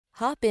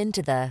Hop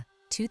into the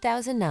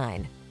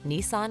 2009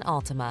 Nissan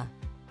Altima.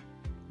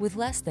 With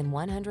less than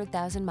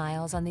 100,000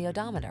 miles on the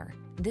odometer,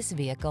 this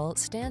vehicle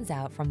stands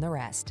out from the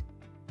rest.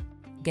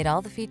 Get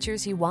all the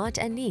features you want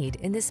and need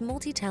in this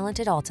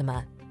multi-talented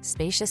Altima.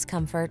 Spacious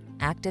comfort,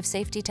 active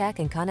safety tech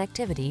and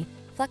connectivity,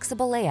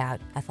 flexible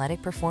layout,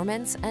 athletic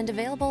performance, and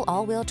available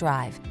all-wheel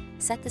drive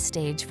set the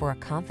stage for a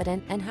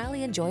confident and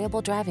highly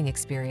enjoyable driving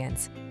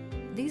experience.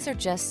 These are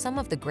just some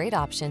of the great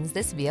options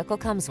this vehicle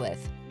comes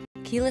with: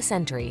 keyless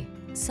entry,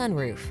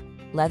 sunroof,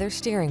 leather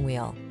steering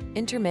wheel,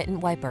 intermittent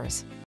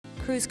wipers,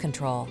 cruise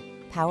control,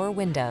 power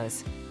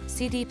windows,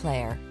 CD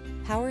player,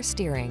 power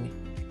steering.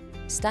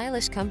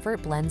 Stylish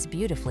comfort blends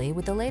beautifully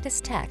with the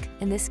latest tech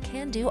in this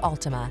can-do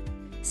Altima.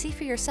 See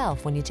for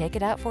yourself when you take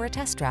it out for a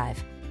test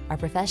drive. Our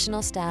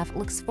professional staff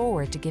looks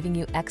forward to giving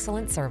you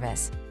excellent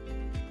service.